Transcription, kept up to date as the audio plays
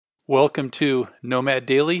Welcome to Nomad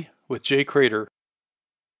Daily with Jay Cradeur.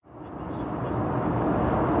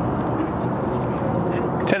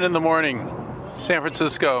 10 in the morning, San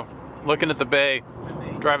Francisco, looking at the bay,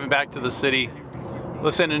 driving back to the city,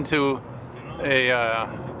 listening to a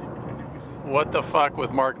What the Fuck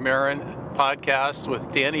with Mark Maron podcast with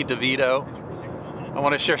Danny DeVito. I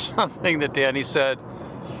want to share something that Danny said.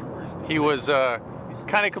 He was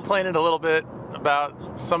kind of complaining a little bit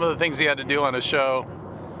about some of the things he had to do on his show.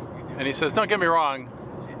 And he says, don't get me wrong,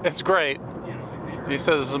 it's great. He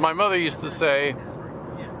says, my mother used to say,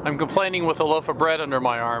 I'm complaining with a loaf of bread under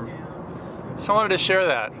my arm. So I wanted to share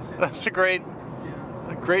that. That's a great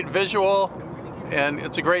visual, and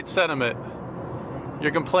it's a great sentiment.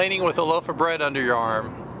 You're complaining with a loaf of bread under your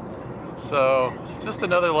arm. So it's just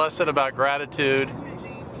another lesson about gratitude.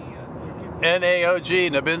 NAOG,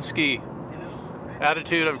 Nabinski,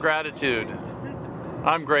 attitude of gratitude.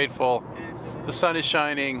 I'm grateful. The sun is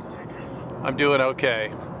shining. I'm doing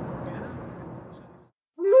okay.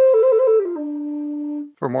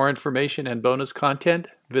 For more information and bonus content,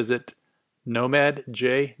 visit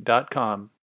nomadj.com.